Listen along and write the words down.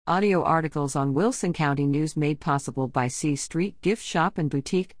Audio articles on Wilson County News made possible by C Street Gift Shop and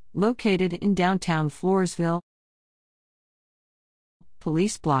Boutique, located in downtown Floresville.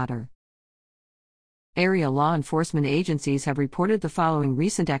 Police blotter. Area law enforcement agencies have reported the following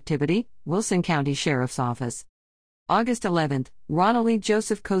recent activity: Wilson County Sheriff's Office. August 11, Ronald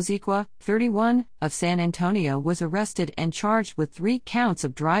Joseph Kozikwa, 31, of San Antonio was arrested and charged with 3 counts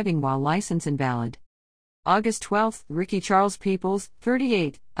of driving while license invalid. August 12, Ricky Charles Peoples,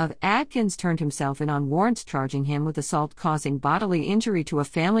 38, of Atkins turned himself in on warrants charging him with assault causing bodily injury to a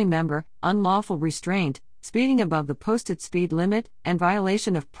family member, unlawful restraint, speeding above the posted speed limit, and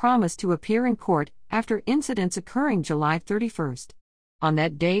violation of promise to appear in court, after incidents occurring July 31. On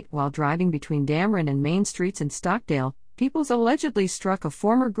that date, while driving between Dameron and Main Streets in Stockdale, Peoples allegedly struck a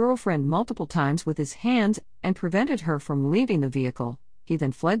former girlfriend multiple times with his hands and prevented her from leaving the vehicle. He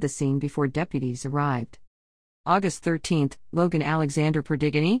then fled the scene before deputies arrived. August 13, Logan Alexander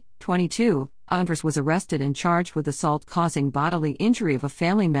Perdigany, 22, Andres was arrested and charged with assault causing bodily injury of a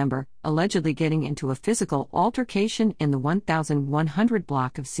family member, allegedly getting into a physical altercation in the 1100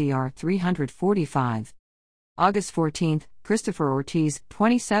 block of CR 345. August 14, Christopher Ortiz,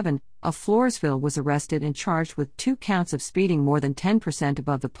 27, of Floresville was arrested and charged with 2 counts of speeding more than 10%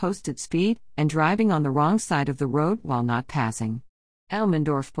 above the posted speed and driving on the wrong side of the road while not passing.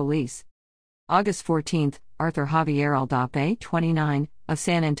 Elmendorf Police. August 14, Arthur Javier Aldape, 29, of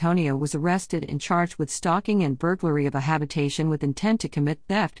San Antonio was arrested and charged with stalking and burglary of a habitation with intent to commit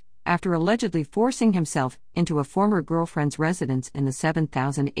theft, after allegedly forcing himself into a former girlfriend's residence in the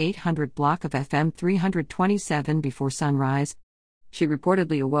 7800 block of FM 327 before sunrise. She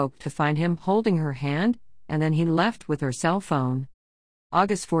reportedly awoke to find him holding her hand, and then he left with her cell phone.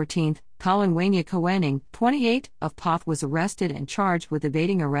 August 14, Colin Wayne Coening, 28, of Poth was arrested and charged with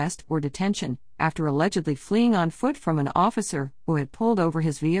evading arrest or detention, after allegedly fleeing on foot from an officer who had pulled over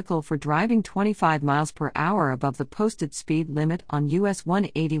his vehicle for driving 25 miles per hour above the posted speed limit on US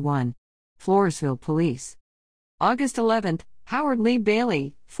 181. Floresville Police. August 11, Howard Lee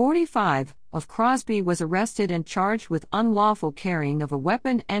Bailey, 45, of Crosby was arrested and charged with unlawful carrying of a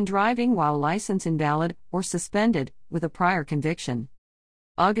weapon and driving while license invalid or suspended, with a prior conviction.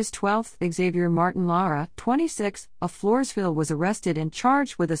 August 12, Xavier Martin Lara, 26, of Floresville was arrested and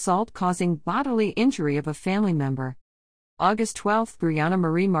charged with assault causing bodily injury of a family member. August 12, Brianna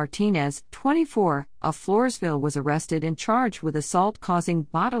Marie Martinez, 24, of Floresville was arrested and charged with assault causing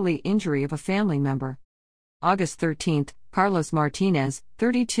bodily injury of a family member. August 13, Carlos Martinez,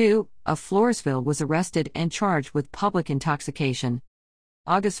 32, of Floresville was arrested and charged with public intoxication.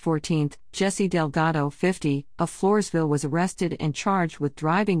 August 14, Jesse Delgado, 50, of Floresville was arrested and charged with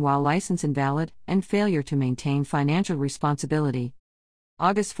driving while license invalid and failure to maintain financial responsibility.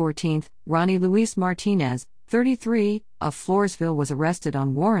 August 14, Ronnie Luis Martinez, 33, of Floresville was arrested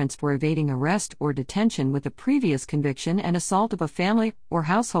on warrants for evading arrest or detention with a previous conviction and assault of a family or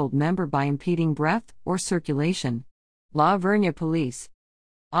household member by impeding breath or circulation. La Vernia Police.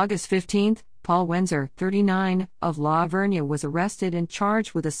 August 15, Paul Wenzer, 39, of La Vernia was arrested and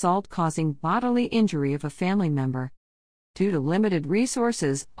charged with assault causing bodily injury of a family member. Due to limited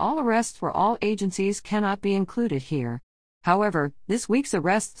resources, all arrests for all agencies cannot be included here. However, this week's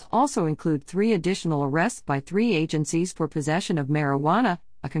arrests also include 3 additional arrests by 3 agencies for possession of marijuana,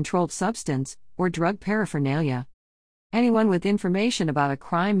 a controlled substance, or drug paraphernalia. Anyone with information about a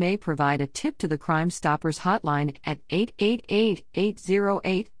crime may provide a tip to the Crime Stoppers hotline at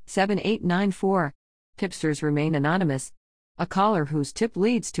 888-808-7894. Tipsters remain anonymous. A caller whose tip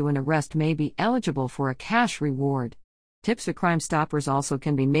leads to an arrest may be eligible for a cash reward. Tips to Crime Stoppers also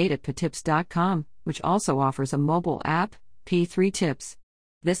can be made at patips.com, which also offers a mobile app, P3 Tips.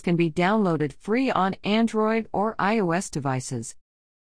 This can be downloaded free on Android or iOS devices.